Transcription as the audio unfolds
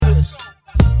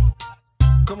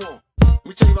Come on, let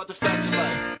me tell you about the facts of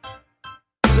life.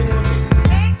 Sing with me.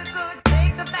 Take the good,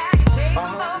 take the bad, take them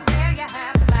both. There you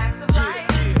have the facts of life.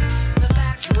 The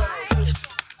facts of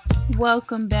life.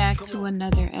 Welcome back to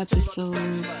another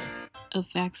episode of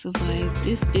Facts of Life.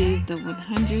 This is the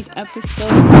 100th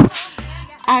episode.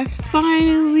 I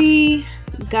finally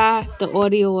got the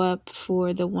audio up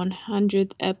for the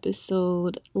 100th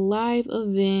episode live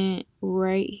event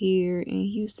right here in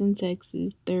Houston,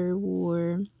 Texas, Third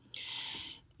Ward.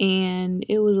 And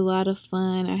it was a lot of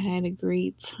fun. I had a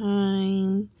great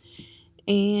time.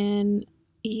 And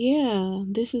yeah,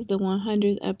 this is the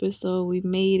 100th episode. We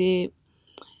made it.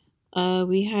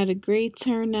 We had a great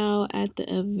turnout at the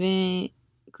event,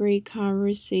 great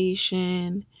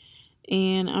conversation,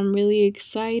 and I'm really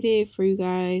excited for you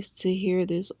guys to hear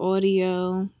this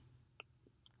audio.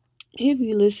 If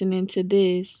you're listening to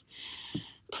this,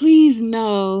 please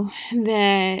know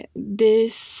that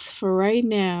this, for right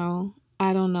now,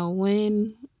 I don't know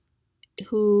when,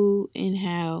 who, and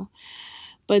how,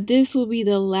 but this will be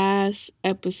the last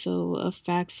episode of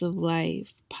Facts of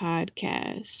Life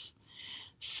podcast.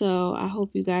 So I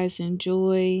hope you guys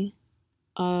enjoy.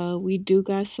 We do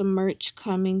got some merch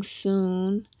coming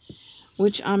soon,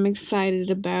 which I'm excited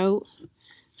about.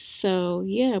 So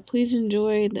yeah, please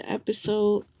enjoy the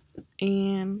episode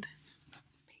and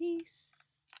peace.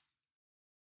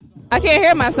 I can't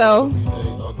hear myself.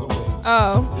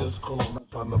 Oh.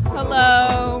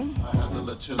 Hello.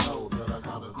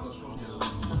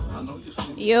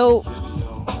 Yo.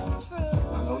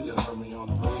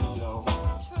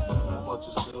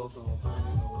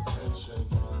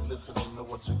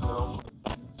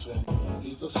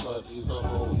 He's a slut, he's a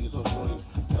hoe, he's a freak.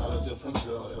 Got a different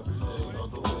girl every day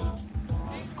of the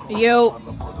week. Yo.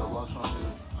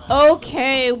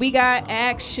 Okay, we got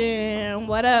action.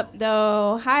 What up,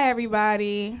 though? Hi,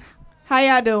 everybody. How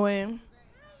y'all doing?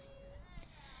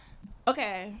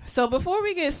 Okay, so before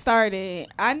we get started,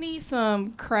 I need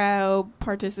some crowd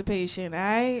participation,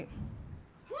 alright?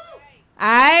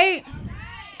 Alright?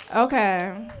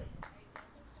 Okay.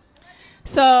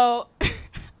 So, I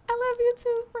love you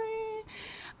too,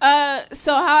 friend.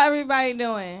 So how everybody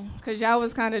doing? Cause y'all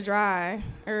was kind of dry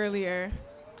earlier.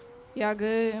 Y'all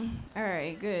good? All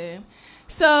right, good.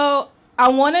 So I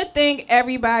want to thank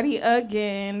everybody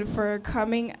again for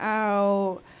coming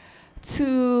out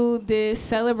to this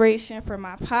celebration for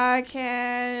my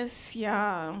podcast.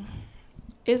 Y'all,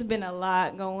 it's been a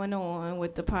lot going on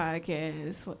with the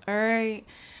podcast. All right.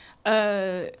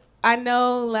 I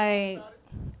know, like,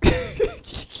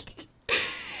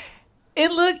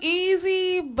 it look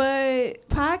easy, but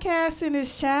podcasting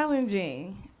is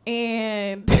challenging,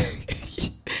 and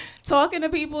talking to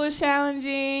people is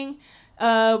challenging.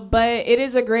 But it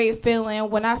is a great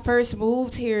feeling. When I first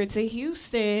moved here to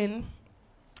Houston,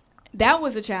 that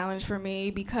was a challenge for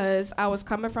me because I was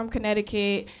coming from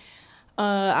Connecticut.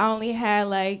 I only had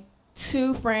like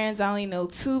 2 friends. I only know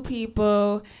 2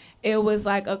 people. It was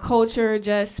like a culture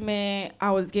adjustment.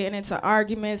 I was getting into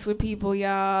arguments with people,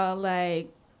 y'all. Like,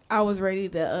 I was ready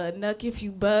to nuck if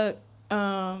you buck.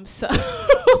 So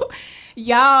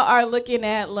y'all are looking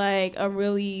at like a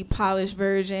really polished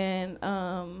version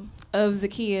of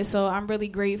Zakia. So I'm really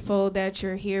grateful that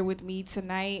you're here with me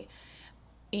tonight.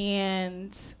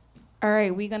 And all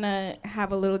right, we're gonna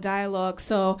have a little dialogue.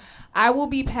 So I will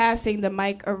be passing the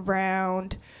mic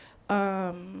around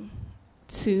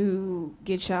to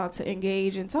get y'all to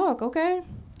engage and talk, okay?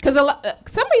 Because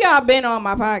some of y'all been on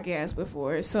my podcast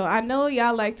before, so I know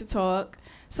y'all like to talk.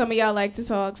 Some of y'all like to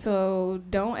talk, so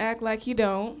don't act like you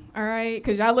don't, all right?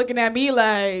 Because y'all looking at me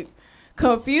like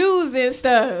confused and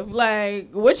stuff. Like,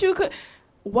 what you could...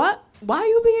 What? Why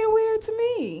you being weird to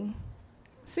me?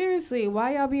 Seriously,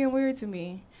 why y'all being weird to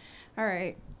me? All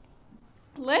right.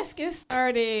 Let's get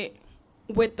started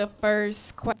with the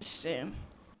first question.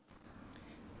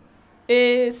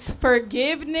 Is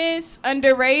forgiveness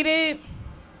underrated?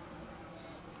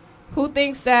 Who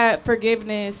thinks that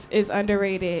forgiveness is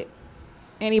underrated?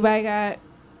 Anybody got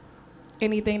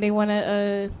anything they want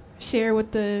to share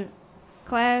with the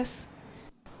class?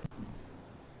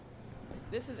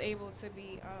 This is able to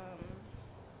be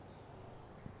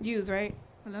used, right?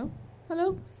 Hello?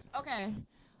 Hello? Okay.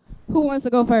 Who wants to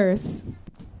go first?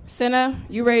 Senna,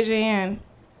 you raise your hand.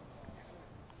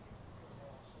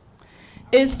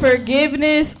 Is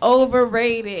forgiveness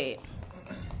overrated?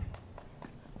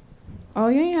 Oh,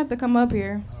 you ain't have to come up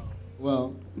here.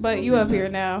 Well, But you up here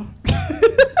now.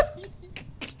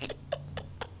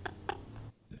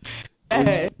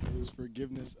 is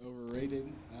forgiveness overrated?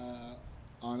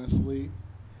 Honestly,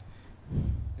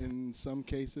 in some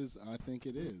cases, I think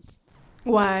it is.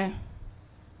 Why?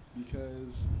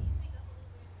 Because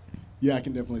Yeah, I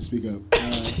can definitely speak up.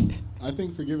 I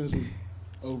think forgiveness is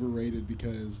overrated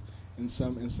because in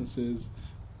some instances,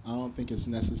 I don't think it's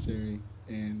necessary.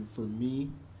 And for me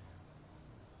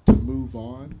to move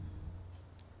on,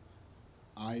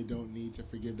 I don't need to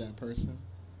forgive that person.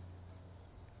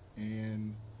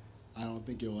 And I don't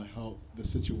think it will help the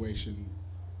situation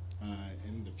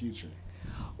in the future.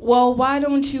 Well, why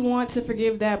don't you want to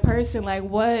forgive that person? Like,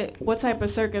 what type of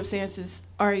circumstances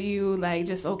are you like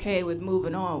just okay with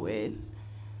moving on with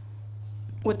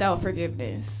without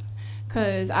forgiveness?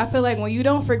 Cause I feel like when you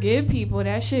don't forgive people,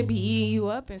 that should be eating you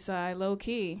up inside, low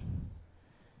key.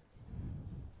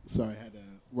 Sorry, I had to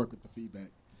work with the feedback.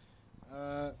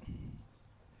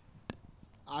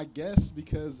 I guess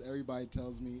because everybody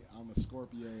tells me I'm a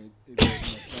Scorpio, it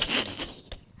doesn't affect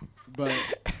me. But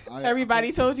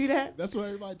Everybody told you that? That's what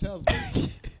everybody tells me.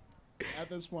 At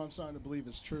this point, I'm starting to believe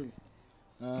it's true.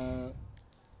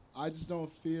 I just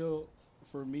don't feel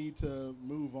for me to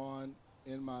move on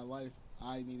in my life,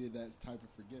 I needed that type of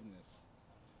forgiveness.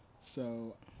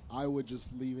 So I would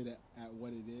just leave it at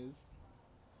what it is.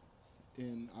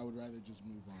 And I would rather just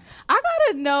move on. I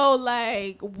gotta know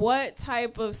like what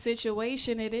type of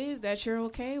situation it is that you're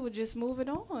okay with just moving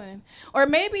on, or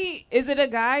maybe is it a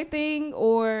guy thing,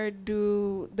 or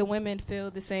do the women feel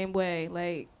the same way?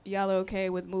 Like y'all are okay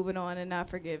with moving on and not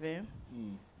forgiving?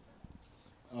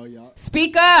 Oh yeah.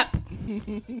 Speak up.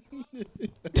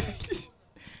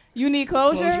 You need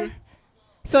closure?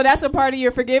 So that's a part of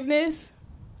your forgiveness?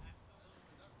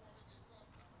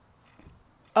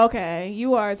 Okay,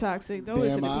 you are toxic. Don't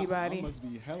listen to Peabody. I must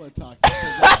be hella toxic.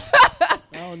 I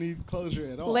don't need closure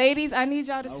at all. Ladies, I need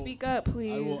y'all to speak up,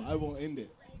 please. I will end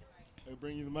it. I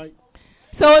bring you the mic.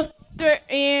 So is closure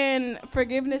and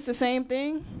forgiveness the same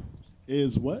thing?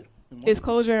 Is what? Is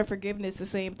closure and forgiveness the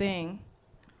same thing?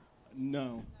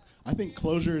 No. I think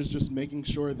closure is just making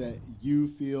sure that you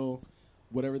feel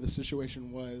whatever the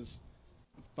situation was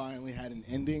finally had an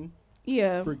ending.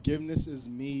 Yeah. Forgiveness is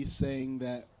me saying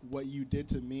that what you did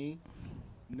to me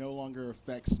no longer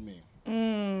affects me.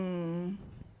 And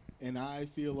I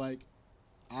feel like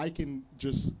I can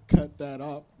just cut that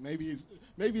off. Maybe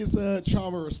it's a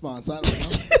trauma response. I don't know.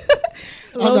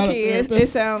 Low key, it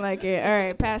sounds like it. All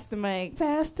right, pass the mic.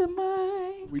 Pass the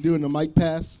mic. We doing the mic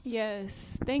pass?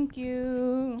 Yes, thank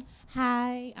you.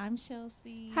 Hi, I'm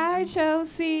Chelsea. Hi,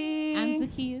 Chelsea. I'm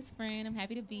Zakia's friend. I'm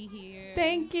happy to be here.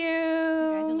 Thank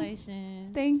you.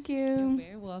 Congratulations. Thank you. You're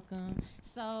very welcome.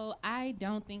 So I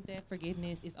don't think that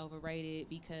forgiveness is overrated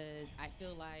because I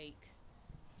feel like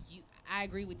I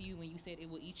agree with you when you said it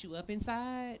will eat you up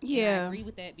inside. Yeah. And I agree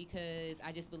with that because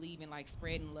I just believe in like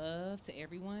spreading love to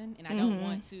everyone, and I don't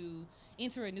want to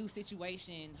enter a new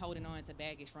situation holding on to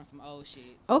baggage from some old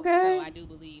shit. Okay. So I do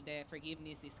believe that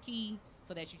forgiveness is key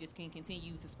so that you just can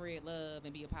continue to spread love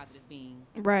and be a positive being.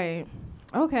 Right.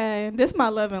 Okay. This my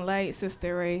love and light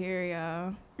sister right here,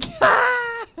 y'all.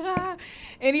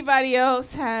 Anybody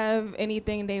else have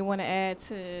anything they want to add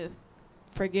to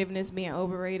forgiveness being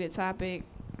overrated topic?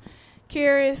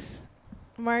 Karis,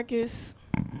 Marcus,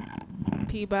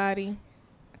 Peabody,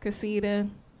 Casita.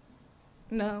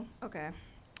 No? Okay.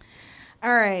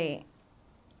 All right.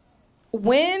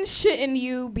 When shouldn't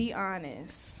you be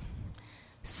honest?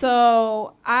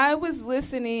 So I was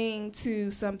listening to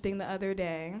something the other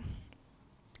day,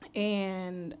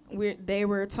 and they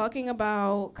were talking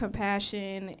about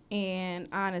compassion and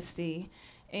honesty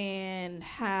and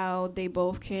how they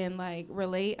both can like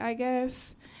relate, I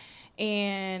guess.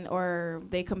 And or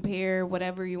they compare,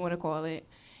 whatever you want to call it.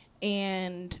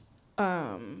 And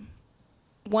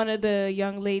one of the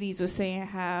young ladies was saying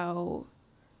how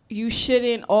you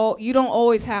don't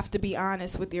always have to be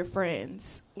honest with your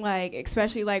friends, like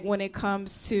especially like when it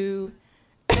comes to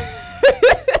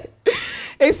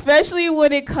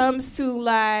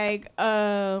like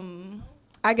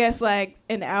I guess like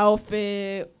an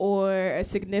outfit or a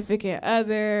significant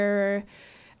other.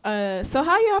 So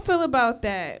how y'all feel about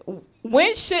that?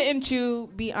 When shouldn't you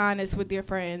be honest with your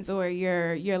friends or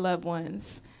your loved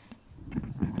ones?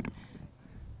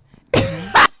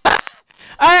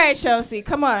 All right, Chelsea,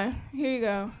 come on. Here you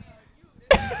go.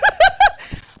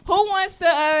 Who wants to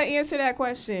answer that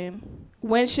question?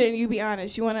 When shouldn't you be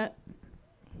honest? You want to?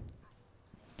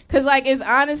 Because, like, is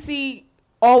honesty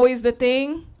always the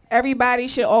thing? Everybody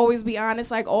should always be honest,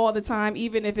 like, all the time,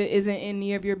 even if it isn't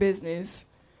any of your business.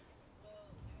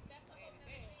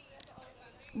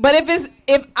 But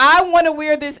if I want to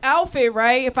wear this outfit,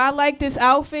 right? If I like this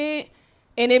outfit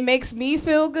and it makes me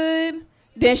feel good,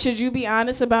 then should you be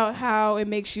honest about how it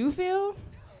makes you feel?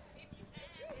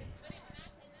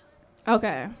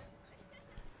 Okay.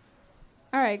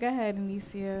 All right, go ahead,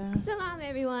 Anicia. Salam,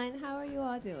 everyone. How are you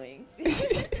all doing?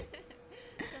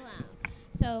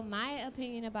 So my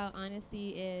opinion about honesty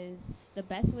is the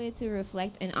best way to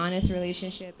reflect an honest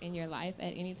relationship in your life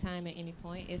at any time, at any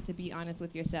point, is to be honest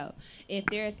with yourself. If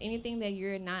there's anything that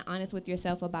you're not honest with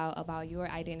yourself about your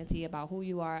identity, about who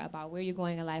you are, about where you're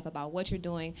going in life, about what you're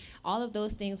doing, all of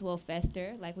those things will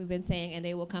fester, like we've been saying, and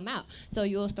they will come out. So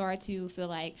you'll start to feel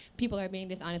like people are being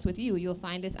dishonest with you. You'll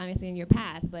find dishonesty in your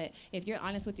past. But if you're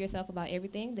honest with yourself about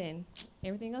everything, then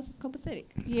everything else is copacetic.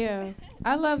 Yeah,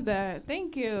 I love that.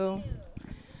 Thank you.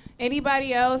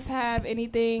 Anybody else have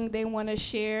anything they want to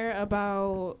share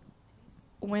about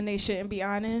when they shouldn't be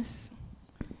honest?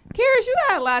 Kirish, you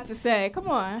got a lot to say. Come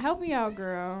on, help me out,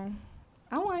 girl.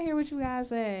 I want to hear what you guys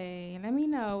say. Let me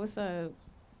know what's up.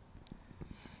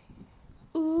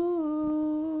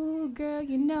 Ooh, girl,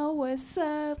 you know what's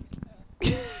up.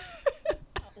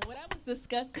 What I was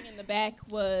discussing in the back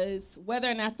was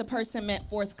whether or not the person meant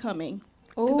forthcoming.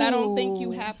 Because I don't think you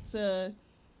have to,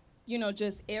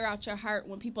 just air out your heart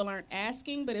when people aren't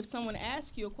asking. But if someone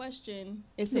asks you a question,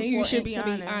 it's Then important you should be to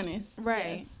honest. be honest.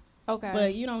 Right. Yes. Okay.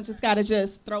 But you don't just got to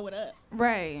just throw it up.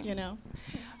 Right.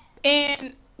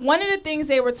 And one of the things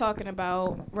they were talking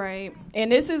about, right,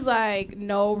 and this is like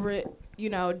no,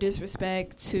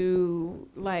 disrespect to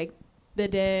like the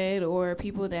dead or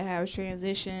people that have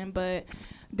transitioned, but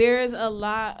there's a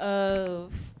lot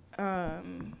of,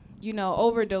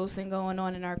 overdosing going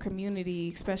on in our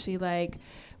community, especially like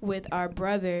with our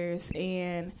brothers.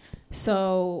 And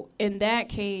so in that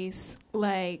case,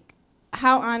 like,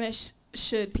 how honest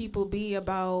should people be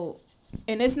about,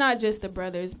 and it's not just the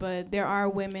brothers, but there are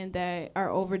women that are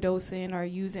overdosing or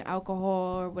using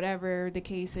alcohol or whatever the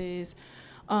case is.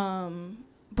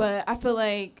 But I feel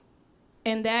like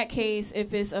in that case,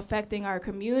 if it's affecting our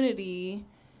community,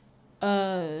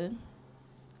 how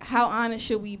honest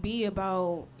should we be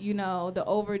about, the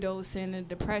overdosing, the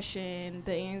depression,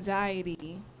 the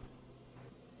anxiety,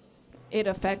 it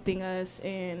affecting us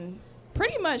and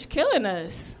pretty much killing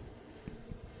us?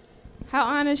 How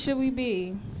honest should we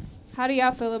be? How do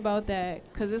y'all feel about that?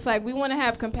 Because it's like we want to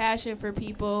have compassion for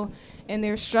people and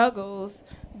their struggles,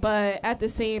 but at the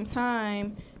same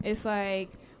time, it's like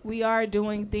we are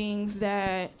doing things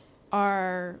that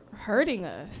are hurting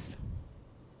us.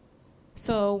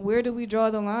 So where do we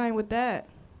draw the line with that?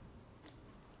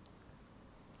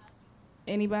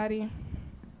 Anybody?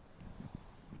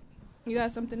 You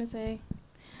got something to say?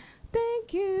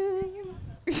 Thank you.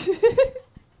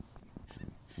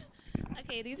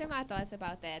 Okay, these are my thoughts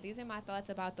about that. These are my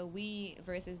thoughts about the we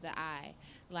versus the I.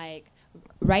 Like,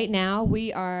 right now,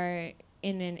 we are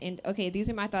okay,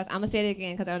 these are my thoughts. I'm going to say it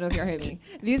again because I don't know if you heard me.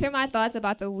 These are my thoughts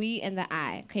about the we and the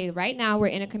I. Okay, right now, we're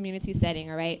in a community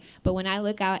setting, all right? But when I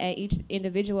look out at each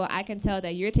individual, I can tell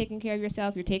that you're taking care of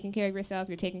yourself, you're taking care of yourself,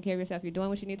 you're taking care of yourself, you're doing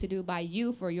what you need to do by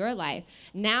you for your life.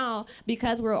 Now,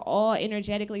 because we're all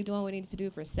energetically doing what we need to do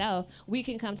for self, we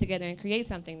can come together and create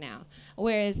something now.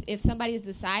 Whereas if somebody is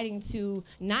deciding to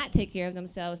not take care of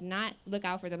themselves, not look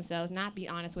out for themselves, not be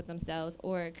honest with themselves,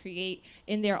 or create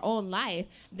in their own life,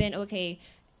 then okay,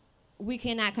 we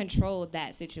cannot control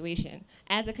that situation.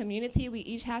 As a community, we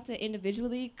each have to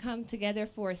individually come together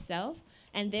for self,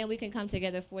 and then we can come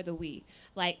together for the we.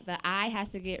 Like, the I has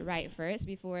to get right first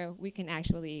before we can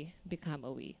actually become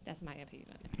a we. That's my opinion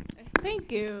on it.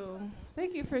 Thank you.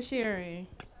 Thank you for sharing.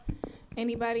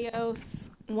 Anybody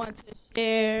else want to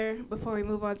share before we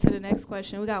move on to the next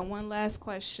question? We got one last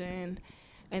question,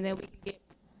 and then we can get...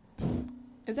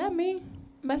 Is that me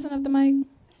messing up the mic?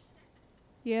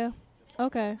 Yeah?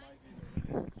 Okay.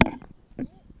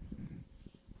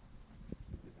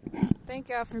 Thank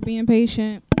y'all for being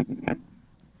patient.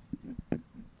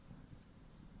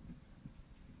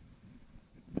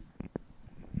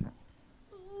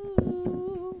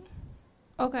 Ooh.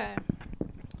 Okay.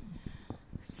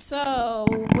 So,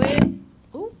 with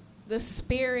the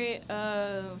spirit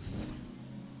of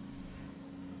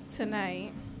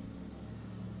tonight.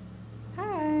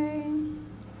 Hi.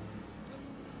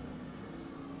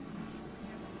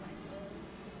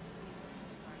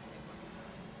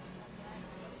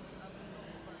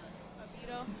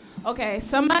 Okay,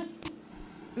 is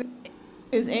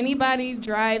anybody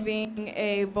driving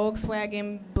a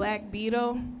Volkswagen Black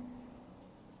Beetle?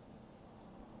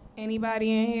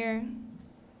 Anybody in here?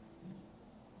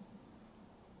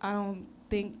 I don't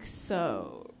think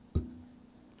so.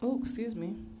 Oh, excuse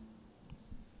me.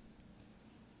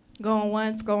 Going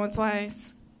once, going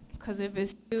twice. Because if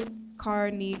it's you, car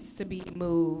needs to be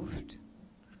moved.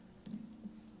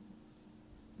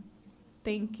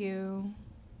 Thank you.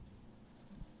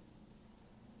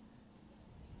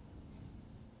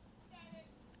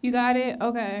 You got it?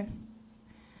 Okay.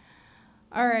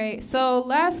 All right. So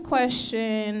last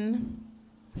question.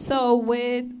 So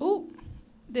with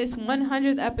this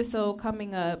 100th episode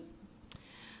coming up,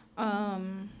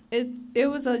 it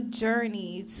was a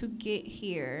journey to get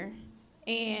here.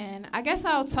 And I guess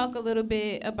I'll talk a little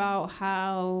bit about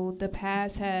how the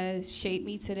past has shaped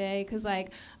me today. Because,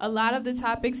 like, a lot of the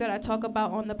topics that I talk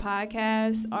about on the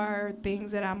podcast are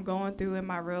things that I'm going through in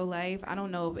my real life. I don't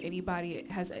know if anybody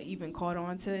has even caught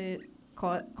on to it,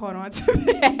 caught on to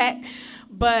that.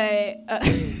 But,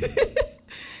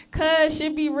 because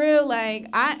should be real, like,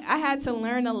 I had to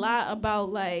learn a lot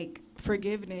about, like,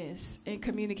 forgiveness and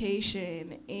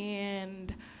communication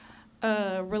and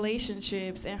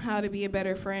relationships and how to be a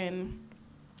better friend.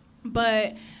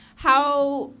 But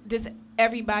how does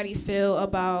everybody feel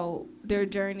about their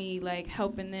journey, like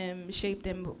helping them shape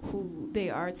them who they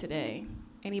are today?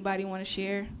 Anybody want to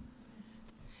share?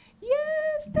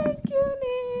 Yes, thank you,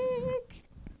 Nick.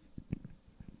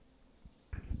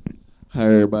 Hi,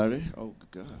 everybody. Oh,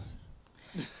 God.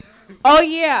 Oh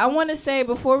yeah, I want to say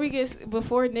before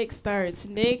Nick starts,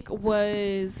 Nick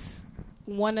was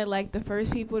one of like the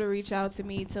first people to reach out to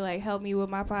me to like help me with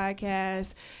my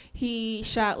podcast. He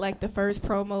shot like the first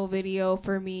promo video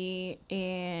for me,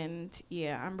 and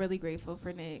yeah, I'm really grateful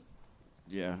for Nick.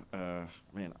 Yeah,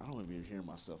 man, I don't even hear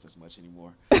myself as much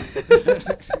anymore.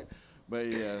 But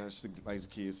yeah, like the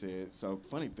kid said. So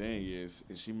funny thing is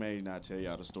she may not tell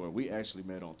y'all the story. We actually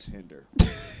met on Tinder.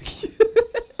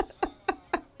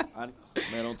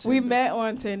 We met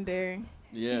on Tinder.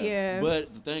 Yeah.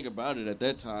 But the thing about it, at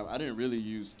that time, I didn't really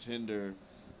use Tinder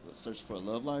search for a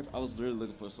love life. I was really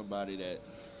looking for somebody that,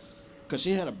 because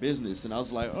she had a business, and I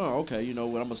was like, oh, okay, you know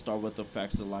what, I'm going to start with the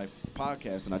Facts of Life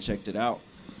podcast, and I checked it out.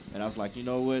 And I was like, you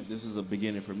know what, this is a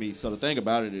beginning for me. So the thing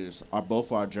about it is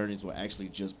both our journeys were actually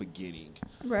just beginning.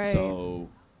 Right. So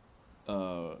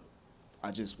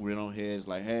I just went on ahead, it's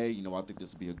like, hey, you know, I think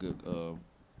this would be a good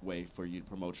way for you to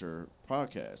promote your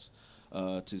podcast.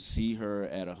 To see her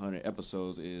at 100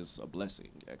 episodes is a blessing,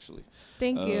 actually.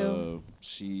 Thank you.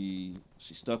 She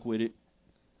stuck with it.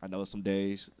 I know some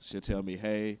days she'll tell me,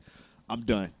 hey, I'm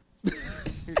done.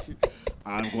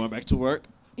 I'm going back to work.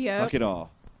 Yeah. Fuck it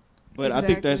all. But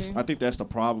exactly. I think that's the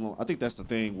problem. I think that's the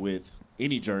thing with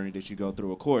any journey that you go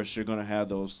through. Of course, you're going to have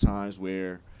those times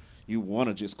where you want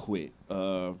to just quit,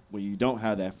 when you don't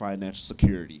have that financial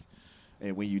security.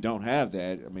 And when you don't have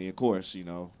that, I mean, of course, you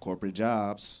know, corporate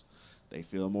jobs, they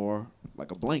feel more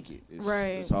like a blanket.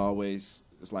 It's always,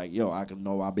 it's like, yo,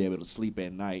 I'll be able to sleep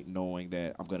at night knowing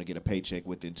that I'm going to get a paycheck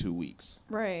within 2 weeks.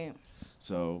 Right.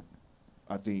 So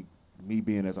I think me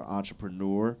being as an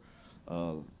entrepreneur,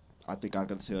 I think I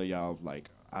can tell y'all,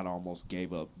 like, I'd almost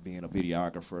gave up being a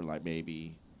videographer like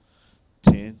maybe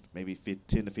 10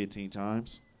 to 15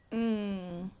 times.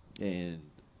 And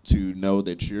to know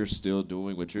that you're still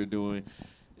doing what you're doing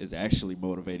is actually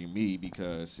motivating me,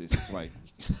 because it's like,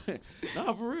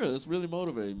 no, for real, it's really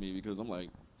motivating me, because I'm like,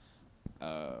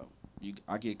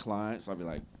 I get clients, I'll be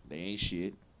like, they ain't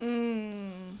shit.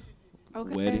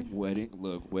 Okay.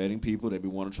 Wedding people, they be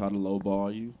want to try to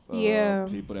lowball you. Yeah.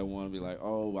 People that want to be like,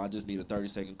 oh, I just need a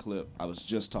 30-second clip. I was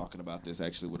just talking about this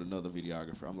actually with another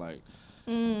videographer. I'm like,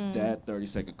 that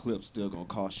 30-second clip's still gonna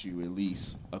cost you at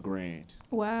least $1,000.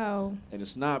 Wow. And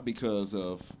it's not because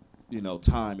of, you know,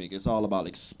 timing. It's all about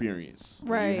experience.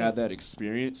 Right. When you have that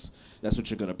experience, that's what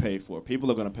you're going to pay for. People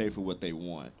are going to pay for what they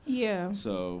want. Yeah.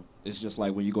 So it's just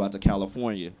like when you go out to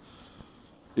California.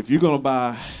 If you're going to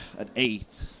buy an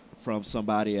eighth from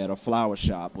somebody at a flower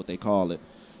shop, what they call it,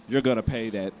 you're going to pay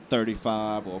that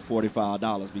 $35 or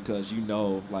 $45 because you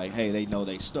know, like, hey, they know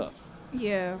they stuff.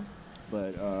 Yeah.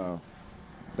 But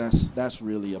that's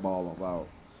really all about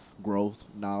growth,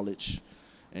 knowledge,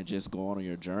 and just going on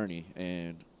your journey.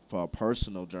 And for a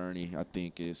personal journey, I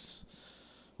think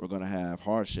we're going to have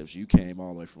hardships. You came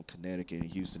all the way from Connecticut and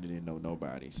Houston and didn't know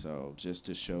nobody. So just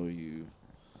to show you,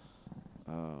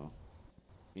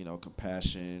 you know,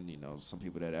 compassion, you know, some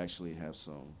people that actually have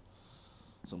some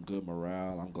good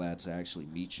morale. I'm glad to actually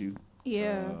meet you.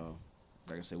 Yeah.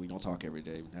 Like I said, we don't talk every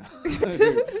day now.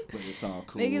 But it's all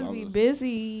cool. Niggas be busy.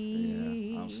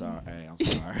 Yeah, I'm sorry. Hey, I'm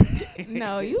sorry.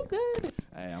 No, you good.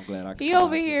 Hey, I'm glad I could He come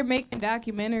over out to- here making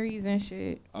documentaries and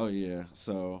shit. Oh, yeah.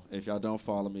 So if y'all don't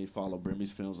follow me, follow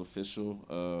Brimmy's Films Official.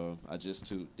 I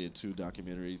just did 2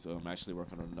 documentaries. I'm actually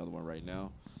working on another one right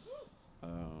now.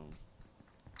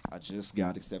 I just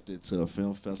got accepted to a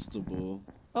film festival.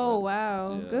 Oh,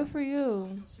 wow. Yeah. Good for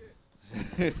you.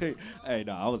 Hey,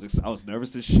 no, I was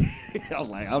nervous as shit. I was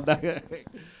like, I'm not gonna.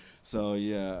 So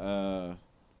yeah,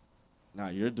 nah,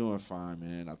 you're doing fine,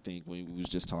 man. I think we was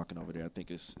just talking over there. I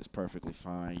think it's perfectly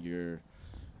fine.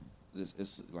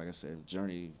 It's like I said,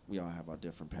 journey. We all have our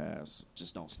different paths.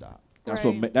 Just don't stop. That's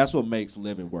Right. that's what makes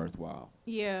living worthwhile.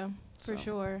 Yeah, for So.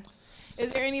 sure.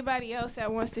 Is there anybody else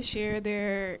that wants to share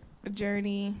their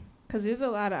journey? Because there's a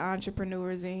lot of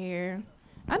entrepreneurs in here.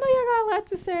 I know y'all got a lot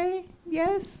to say.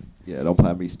 Yes? Yeah, don't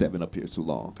plan me stepping up here too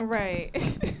long. Right.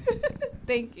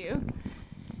 Thank you.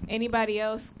 Anybody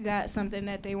else got something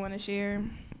that they want to share?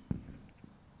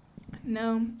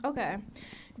 No? Okay.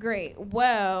 Great.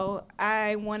 Well,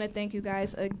 I want to thank you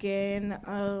guys again.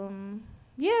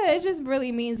 Yeah, it just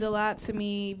really means a lot to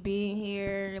me being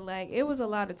here. Like, it was a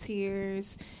lot of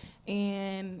tears.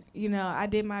 And, you know, I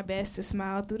did my best to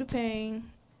smile through the pain.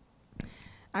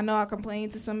 I know I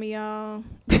complained to some of y'all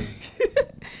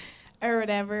or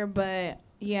whatever, but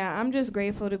yeah, I'm just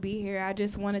grateful to be here. I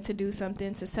just wanted to do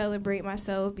something to celebrate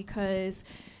myself because,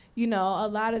 you know, a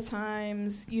lot of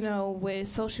times, you know, with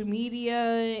social media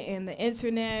and the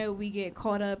internet, we get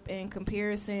caught up in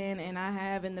comparison, and I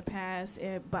have in the past,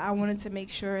 but I wanted to make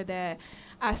sure that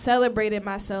I celebrated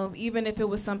myself, even if it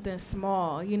was something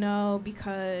small, you know,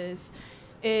 because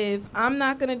if I'm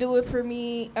not going to do it for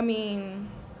me, I mean,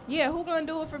 yeah, who going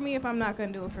to do it for me if I'm not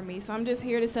going to do it for me? So I'm just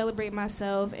here to celebrate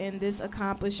myself and this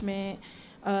accomplishment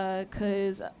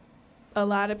because a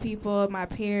lot of people, my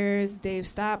peers, they've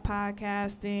stopped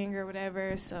podcasting or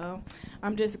whatever. So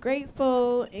I'm just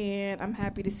grateful, and I'm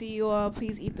happy to see you all.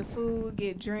 Please eat the food,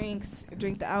 get drinks,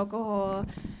 drink the alcohol.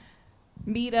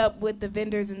 Meet up with the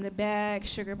vendors in the back,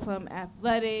 Sugar Plum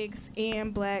Athletics,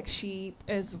 and Black Sheep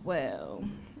as well.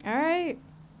 All right?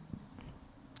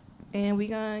 And we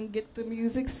gonna get the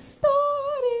music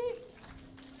started.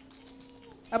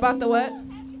 About the what?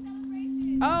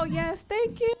 Oh, yes,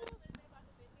 thank you.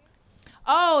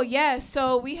 Oh, yes,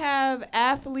 so we have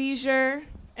Athleisure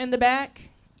in the back.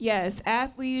 Yes,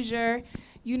 Athleisure.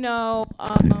 You know,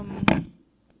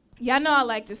 y'all know I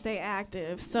like to stay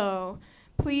active, so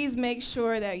please make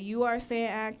sure that you are staying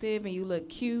active and you look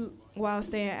cute while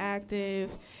staying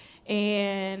active.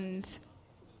 And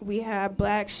we have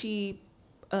Black Sheep,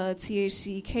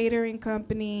 THC Catering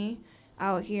Company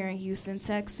out here in Houston,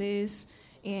 Texas.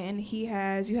 And you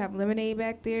have lemonade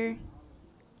back there?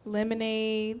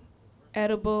 Lemonade,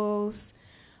 edibles,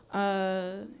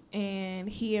 and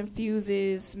he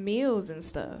infuses meals and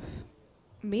stuff.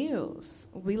 Meals.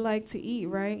 We like to eat,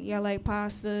 right? Y'all like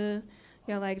pasta?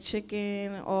 Y'all like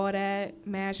chicken, all that,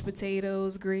 mashed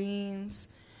potatoes, greens.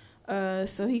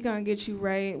 So he gonna get you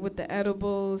right with the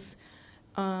edibles.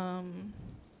 And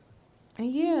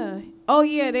yeah. Oh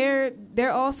yeah,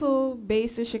 they're also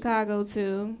based in Chicago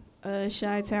too.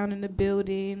 Chi-Town in the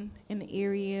building, in the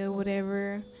area,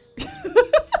 whatever.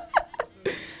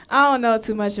 I don't know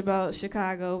too much about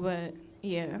Chicago, but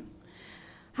yeah.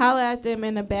 Holla at them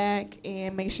in the back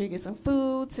and make sure you get some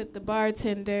food. Tip the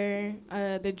bartender.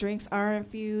 The drinks are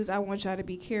infused. I want y'all to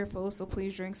be careful, so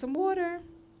please drink some water.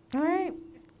 All right.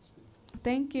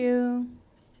 Thank you.